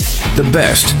The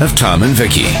best of Tom and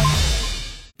Vicki.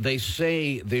 They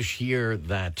say this year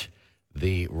that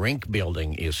the rink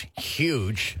building is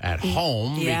huge at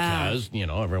home because,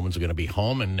 everyone's going to be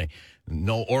home and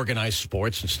no organized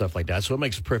sports and stuff like that. So it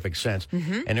makes perfect sense.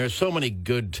 Mm-hmm. And there's so many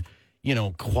good,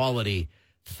 quality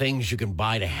things you can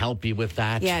buy to help you with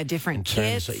that. Yeah, different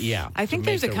kits. I think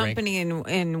there's a company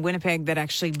in Winnipeg that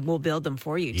actually will build them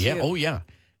for you, too. Yeah, oh, yeah.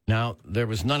 Now, there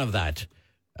was none of that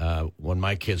when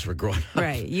my kids were growing up.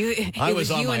 Right. It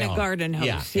was you in a garden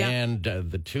hose. Yeah, and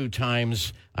the two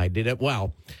times I did it,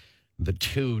 the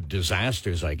two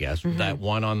disasters, I guess, that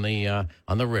one on the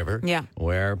river,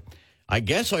 where I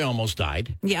guess I almost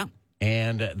died. Yeah.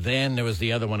 And then there was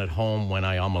the other one at home when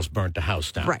I almost burnt the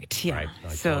house down. Right, yeah. Right?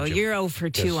 So you're 0 for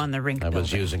 2 on the rink building. I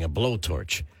was using a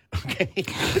blowtorch. Okay.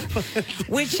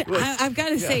 Which I've got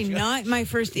to say, not my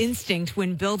first instinct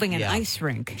when building an ice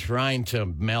rink. Trying to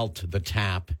melt the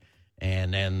tap,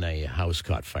 and then the house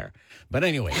caught fire. But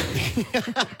anyway.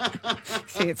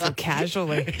 Say it so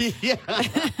casually. Yeah.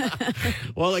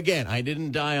 Well, again, I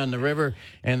didn't die on the river,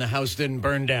 and the house didn't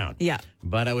burn down. Yeah.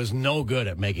 But I was no good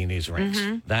at making these rinks.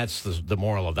 Mm-hmm. That's the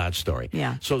moral of that story.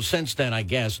 Yeah. So since then, I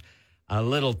guess, a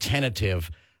little tentative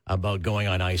about going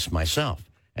on ice myself,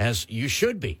 as you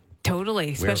should be.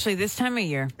 Totally, especially this time of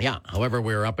year. Yeah. However,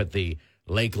 we were up at the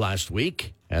lake last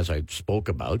week, as I spoke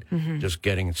about, just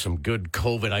getting some good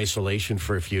COVID isolation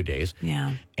for a few days.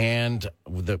 Yeah. And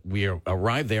we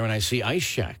arrived there, and I see ice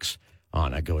shacks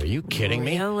on. I go, are you kidding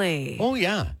me? Really? Oh,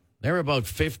 yeah. They're about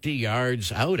 50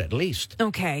 yards out at least.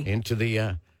 Okay. Into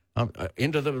the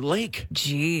lake.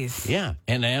 Jeez. Yeah.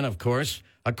 And then, of course,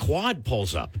 a quad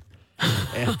pulls up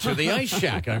to the ice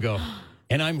shack. I go...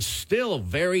 And I'm still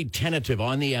very tentative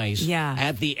on the ice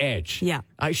at the edge. Yeah.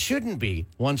 I shouldn't be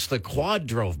once the quad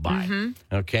drove by.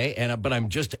 Mm-hmm. Okay. But I'm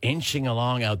just inching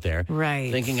along out there.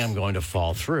 Right. Thinking I'm going to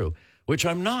fall through, which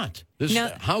I'm not.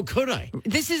 How could I?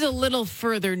 This is a little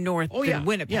further north than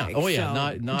Winnipeg. Yeah. Oh, yeah.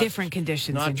 So not different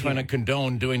conditions. Not trying to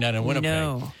condone doing that in Winnipeg.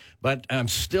 No. But I'm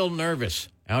still nervous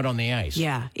out on the ice.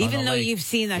 Yeah. Even though you've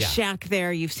seen a shack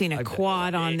there, you've seen a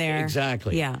quad on there.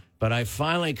 Exactly. Yeah. But I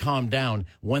finally calmed down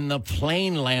when the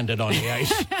plane landed on the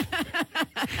ice.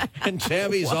 And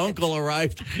Tammy's uncle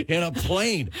arrived in a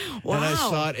plane. Wow. And I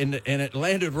saw it, and it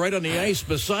landed right on the ice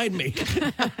beside me.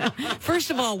 First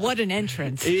of all, what an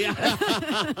entrance.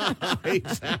 Yeah,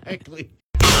 exactly.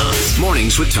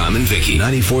 Mornings with Tom and Vicki.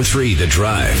 94.3 The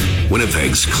Drive.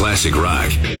 Winnipeg's classic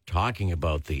rock. Talking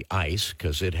about the ice,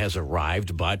 because it has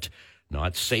arrived, but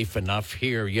not safe enough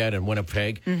here yet in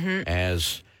Winnipeg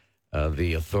as...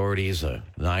 the authorities,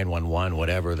 911,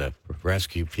 whatever, the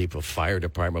rescue people, fire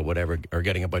department, whatever, are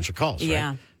getting a bunch of calls, right?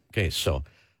 Yeah. Okay, so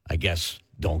I guess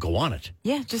don't go on it.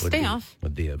 Yeah, just stay off.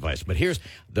 With the advice. But here's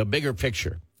the bigger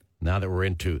picture now that we're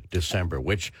into December,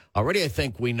 which already I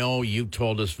think we know. You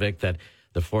told us, Vic, that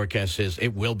the forecast is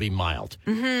it will be mild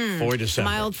for December.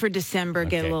 Mild for December,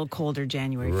 get a little colder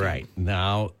January. Right.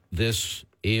 Now, this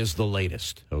is the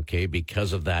latest, okay,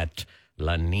 because of that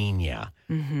La Nina,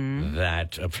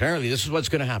 that apparently this is what's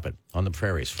going to happen on the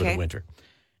prairies for the winter.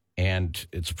 And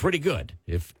it's pretty good.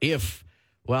 If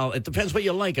it depends what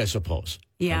you like, I suppose.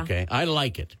 Yeah. Okay. I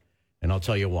like it. And I'll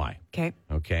tell you why. Okay.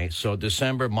 Okay. So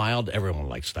December, mild, everyone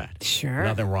likes that. Sure.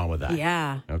 Nothing wrong with that.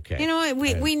 Yeah. Okay. You know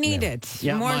what? We need it.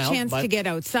 Yeah, more mild, chance to get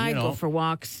outside, go for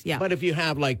walks. Yeah. But if you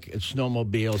have like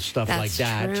snowmobile, stuff like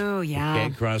that. That's true, yeah.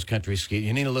 Okay, cross-country ski,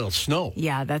 you need a little snow.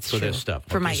 Yeah, that's true. For this stuff.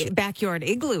 For my backyard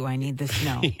igloo, I need the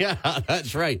snow. Yeah,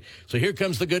 that's right. So here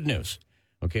comes the good news.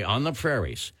 Okay, on the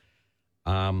prairies,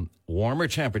 warmer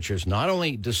temperatures, not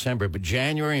only December, but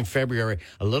January and February,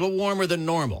 a little warmer than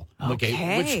normal.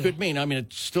 Okay. Which could mean,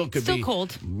 it still could be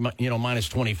cold. Minus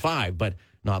 25, but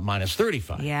not minus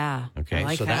 35. Yeah. Okay, I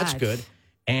like so that's good.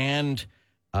 And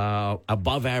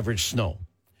above average snow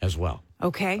as well.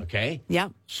 Okay. Okay? Yeah.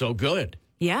 So good.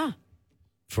 Yeah.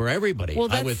 For everybody,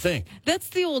 I would think. That's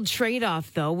the old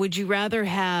trade-off, though. Would you rather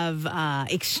have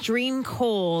extreme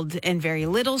cold and very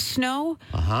little snow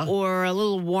or a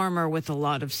little warmer with a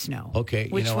lot of snow? Okay.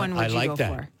 Which one would you go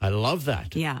for? I love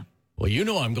that. Yeah. Well,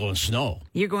 I'm going snow.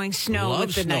 You're going snow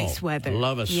with the nice weather. I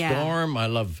love a storm. I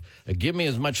love, give me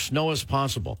as much snow as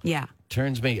possible. Yeah.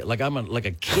 Turns me, like I'm like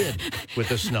a kid with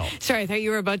the snow. Sorry, I thought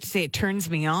you were about to say it turns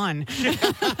me on.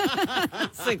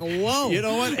 It's like, whoa. You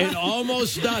know what? It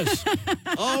almost does.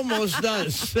 Almost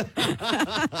does.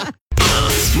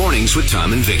 Mornings with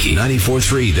Tom and Vicki.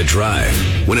 94.3 The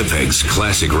Drive. Winnipeg's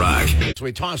classic rock. So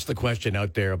we tossed the question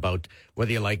out there about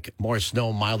whether you like more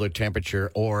snow, milder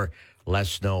temperature, or less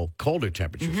snow, colder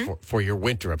temperature for your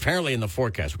winter. Apparently in the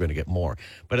forecast, we're going to get more.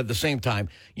 But at the same time,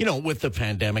 with the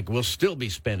pandemic, we'll still be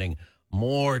spending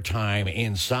more time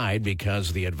inside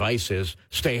because the advice is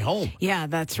stay home. Yeah,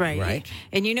 that's right. Right.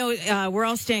 And we're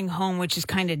all staying home, which is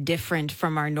kind of different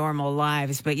from our normal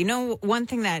lives. But one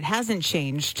thing that hasn't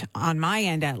changed, on my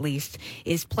end at least,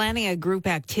 is planning a group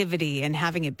activity and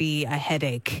having it be a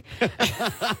headache.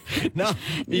 No,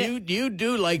 you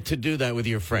do like to do that with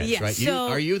your friends, right? So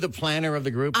are you the planner of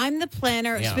the group? I'm the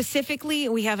planner. Yeah. Specifically,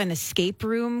 we have an escape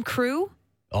room crew.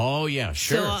 Oh, yeah,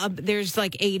 sure. So there's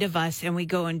like 8 of us, and we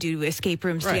go and do escape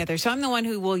rooms together. So I'm the one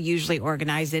who will usually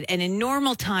organize it. And in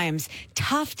normal times,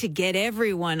 tough to get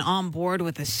everyone on board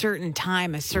with a certain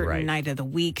time, a certain night of the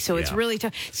week. So it's really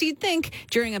tough. So you'd think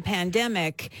during a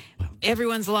pandemic,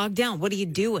 everyone's locked down. What are you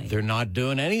doing? They're not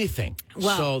doing anything.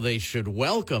 Well, so they should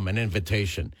welcome an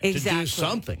invitation to do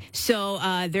something. So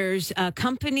there's a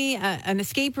company, an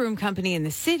escape room company in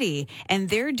the city, and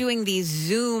they're doing these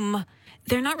Zoom.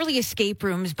 They're not really escape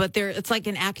rooms, but it's like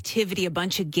an activity, a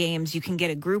bunch of games. You can get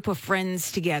a group of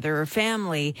friends together or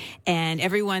family, and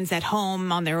everyone's at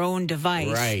home on their own device.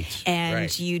 Right.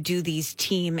 And you do these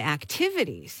team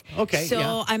activities. Okay.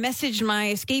 So I messaged my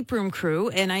escape room crew,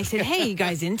 and I said, hey, you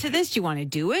guys into this? Do you want to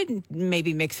do it?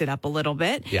 Maybe mix it up a little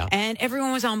bit. Yeah. And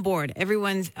everyone was on board.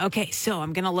 Everyone's, okay, so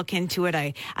I'm going to look into it.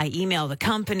 I emailed the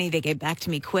company. They get back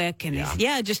to me quick. And they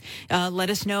said, just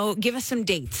let us know. Give us some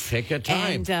dates. Pick a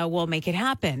time. And we'll make it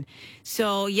happen.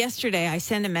 So yesterday I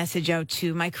sent a message out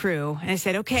to my crew and I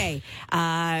said, okay,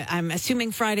 I'm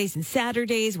assuming Fridays and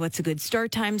Saturdays. What's a good start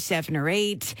time? 7 or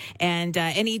 8. And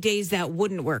any days that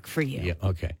wouldn't work for you. Yeah.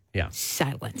 Okay. Yeah.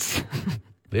 Silence.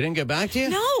 They didn't get back to you?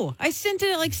 No, I sent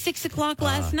it at like 6 o'clock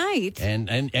last night. And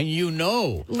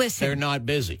Listen, they're not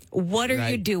busy. What are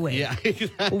you doing? Yeah,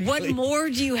 exactly. What more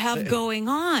do you have going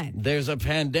on? There's a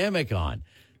pandemic on.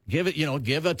 Give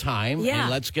a time, and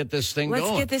let's get this thing going.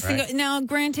 Let's get this thing going. Now,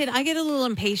 granted, I get a little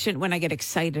impatient when I get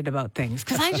excited about things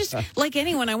because I just, like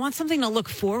anyone, I want something to look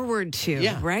forward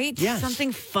to, right? Yes.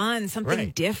 Something fun, something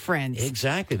different.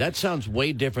 Exactly. That sounds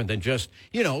way different than just,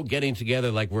 getting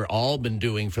together like we're all been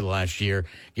doing for the last year.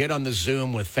 Get on the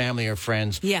Zoom with family or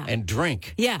friends and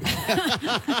drink. Yeah.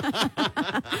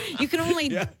 You can only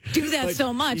do that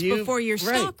so much before your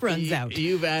stock runs out.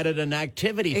 You've added an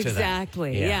activity to that.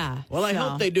 Exactly, yeah. Well, I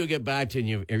hope they do get back to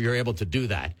you and you're able to do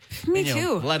that. Me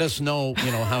too. Let us know,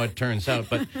 how it turns out.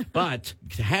 But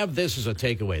to have this as a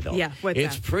takeaway, though. Yeah,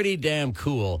 it's pretty damn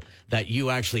cool that you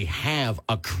actually have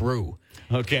a crew.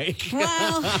 Okay.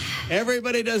 Well,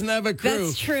 everybody doesn't have a crew.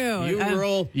 That's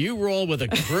true. You roll with a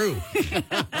crew.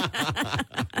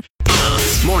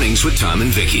 Mornings with Tom and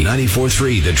Vicki.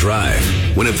 94.3 The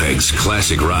Drive. Winnipeg's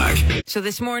classic rock. So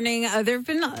this morning, there have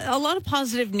been a lot of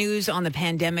positive news on the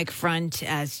pandemic front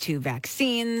as to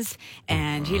vaccines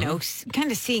and,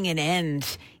 kind of seeing an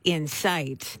end in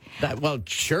sight.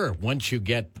 Sure. Once you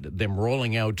get them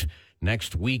rolling out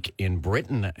next week in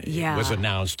Britain, it was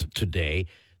announced today.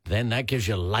 Then that gives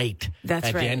you light at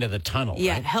the end of the tunnel.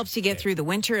 Yeah, right? It helps you get through the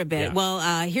winter a bit. Yeah.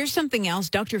 Well, here's something else.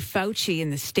 Dr. Fauci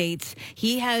in the States,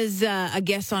 he has a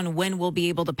guess on when we'll be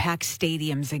able to pack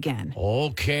stadiums again.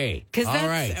 Okay. Because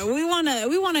we want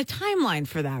a timeline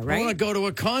for that, right? I want to go to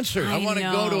a concert. I want to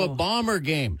go to a Bomber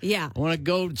game. Yeah. I want to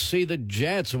go see the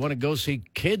Jets. I want to go see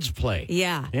kids play.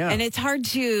 Yeah. And it's hard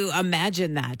to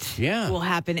imagine that will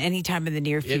happen anytime in the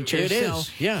near future. It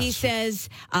is. Yes. He says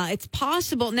it's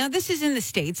possible. Now, this is in the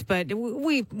States, but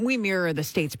we mirror the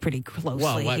States pretty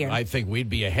closely here. I think we'd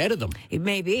be ahead of them. It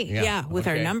may be, with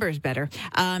our numbers better.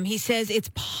 He says it's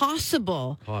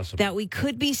possible that we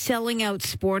could be selling out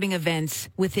sporting events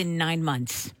within 9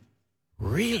 months.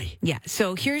 Really? Yeah.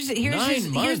 So here's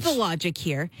the logic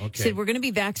here. Okay. Said we're going to be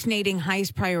vaccinating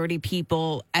highest priority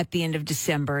people at the end of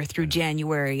December through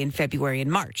January and February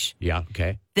and March. Yeah.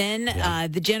 Okay. Then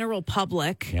the general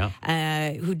public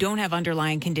who don't have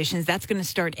underlying conditions, that's going to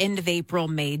start end of April,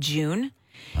 May, June.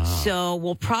 So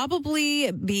we'll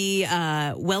probably be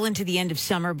well into the end of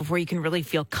summer before you can really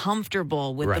feel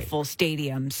comfortable with the full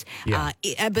stadiums. Yeah.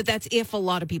 But that's if a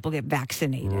lot of people get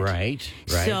vaccinated. Right.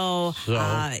 So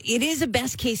it is a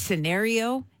best case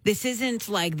scenario. This isn't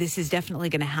like this is definitely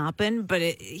going to happen, but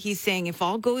he's saying if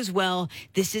all goes well,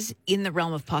 this is in the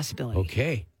realm of possibility.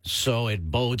 Okay. So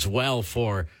it bodes well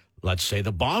for, let's say,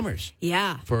 the Bombers.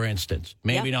 Yeah. For instance.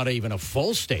 Maybe not even a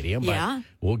full stadium, but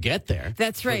we'll get there.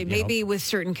 That's right. Maybe with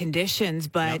certain conditions,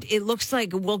 but it looks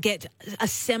like we'll get a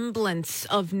semblance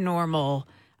of normal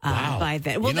by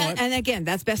then. Well, and again,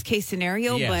 that's best case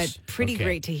scenario, but pretty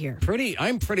great to hear.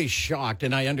 I'm pretty shocked,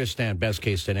 and I understand best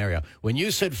case scenario. When you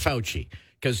said Fauci,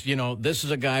 because, this is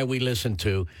a guy we listen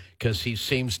to because he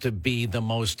seems to be the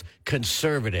most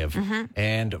conservative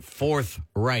and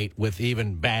forthright with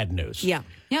even bad news. Yeah.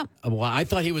 Well, I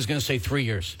thought he was going to say 3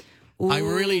 years. I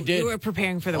really did. You were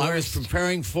preparing for the worst. I was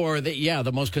preparing for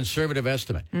the most conservative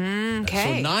estimate.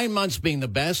 Okay. So 9 months being the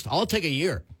best. I'll take a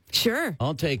year. Sure.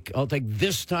 I'll take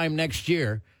this time next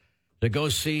year to go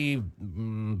see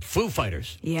Foo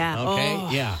Fighters. Yeah. Okay. Oh,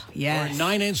 yeah. yes. Or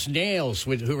 9 Inch Nails,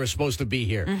 who were supposed to be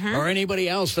here, or anybody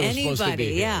else that was supposed to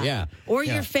be here. Yeah. Or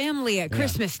your family at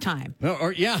Christmas time.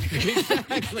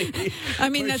 Exactly. I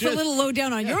mean, that's a little low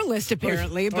down on your list,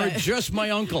 apparently. Or just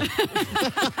my uncle.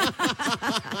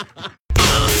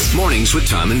 Mornings with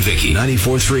Tom and Vicki.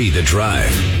 94.3 The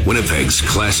Drive. Winnipeg's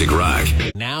classic rock.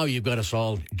 Now you've got us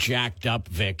all jacked up,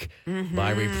 Vic,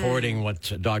 by reporting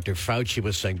what Dr. Fauci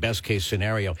was saying. Best case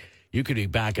scenario, you could be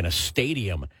back in a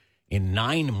stadium in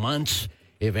 9 months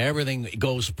if everything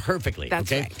goes perfectly. That's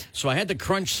okay? right. So I had to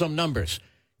crunch some numbers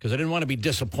because I didn't want to be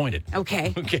disappointed.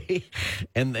 Okay. Okay.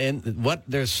 And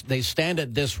they stand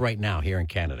at this right now here in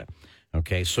Canada.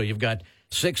 Okay. So you've got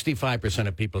 65%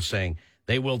 of people saying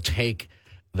they will take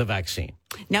the vaccine.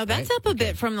 Now, that's up a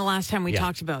bit from the last time we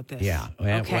talked about this. Yeah.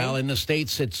 Okay. Well, in the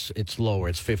States, it's lower.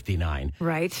 It's 59.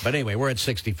 Right. But anyway, we're at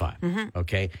 65.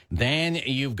 Okay. Then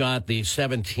you've got the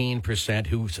 17%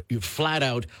 who flat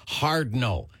out hard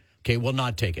no. Okay, will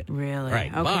not take it. Really?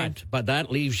 Right. Okay. But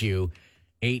that leaves you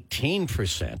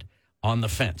 18% on the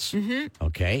fence.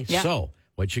 Okay. Yep. So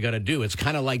what you got to do, it's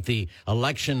kind of like the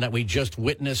election that we just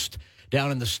witnessed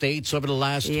down in the States over the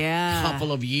last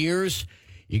couple of years.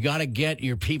 You got to get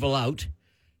your people out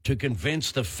to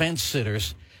convince the fence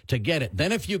sitters to get it.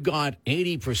 Then if you got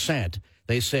 80%,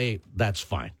 they say, that's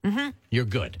fine. You're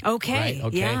good. Okay. Right?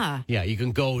 Okay. Yeah. Yeah, you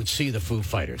can go and see the Foo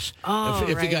Fighters. Oh,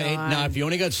 if you got on. Now, if you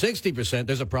only got 60%,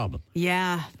 there's a problem.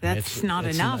 Yeah, that's not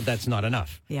enough. That's not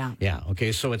enough. Yeah. Yeah.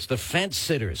 Okay. So it's the fence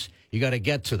sitters. You got to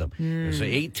get to them. So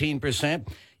 18%.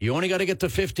 You only got to get to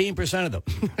 15% of them.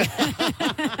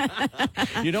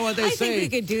 You know what they say? I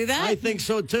think we could do that. I think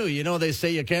so too. You know, they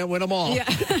say you can't win them all.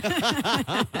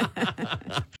 Yeah.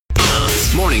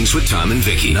 Mornings with Tom and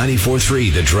Vicki.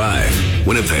 94.3 The Drive.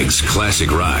 Winnipeg's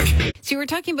classic rock. So you were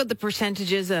talking about the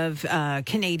percentages of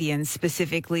Canadians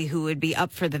specifically who would be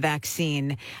up for the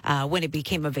vaccine when it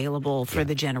became available for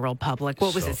the general public.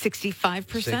 What was it, 65%?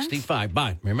 65.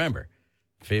 But remember,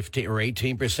 50 or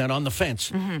 18% on the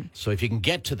fence. So if you can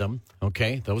get to them,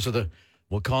 okay, those are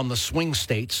we'll call them the swing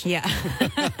states. Yeah.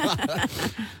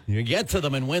 You get to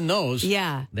them and win those.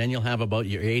 Yeah. Then you'll have about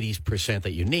your 80%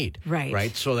 that you need. Right.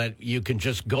 Right. So that you can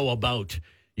just go about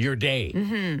your day.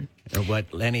 Or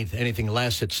anything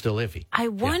less, it's still iffy. I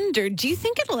wonder, do you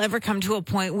think it'll ever come to a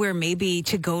point where maybe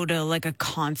to go to like a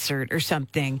concert or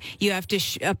something, you have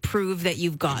to prove that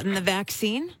you've gotten the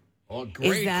vaccine? Oh,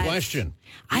 great question.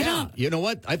 I don't. You know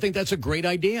what? I think that's a great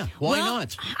idea. Why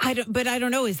not? I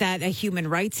don't know. Is that a human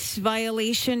rights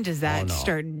violation? Does that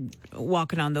start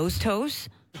walking on those toes?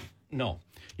 No.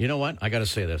 You know what? I got to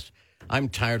say this. I'm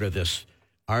tired of this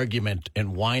argument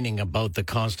and whining about the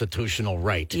constitutional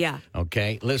right. Yeah.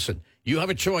 Okay? Listen, you have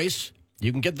a choice.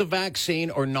 You can get the vaccine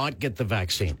or not get the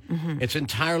vaccine. It's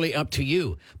entirely up to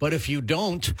you. But if you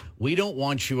don't, we don't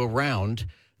want you around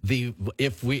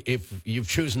if you've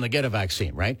chosen to get a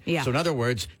vaccine, right? Yeah. So in other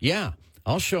words,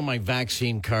 I'll show my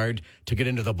vaccine card to get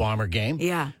into the Bomber game.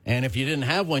 Yeah. And if you didn't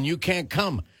have one, you can't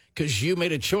come because you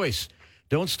made a choice.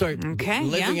 Don't start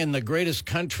living in the greatest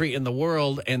country in the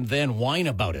world and then whine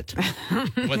about it.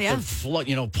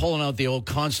 With pulling out the old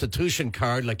Constitution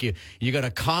card like you got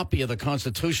a copy of the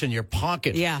Constitution in your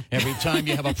pocket every time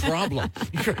you have a problem,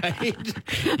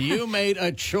 right? You made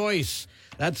a choice.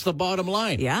 That's the bottom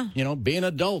line. Yeah. You know, be an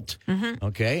adult.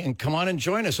 Okay? And come on and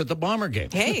join us at the Bomber game.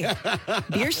 Hey,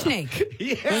 Beer Snake.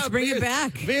 Let's bring it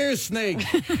back. Beer Snake.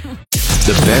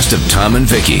 The best of Tom and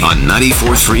Vicki on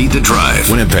 94.3 The Drive.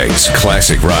 Winnipeg's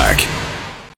classic rock.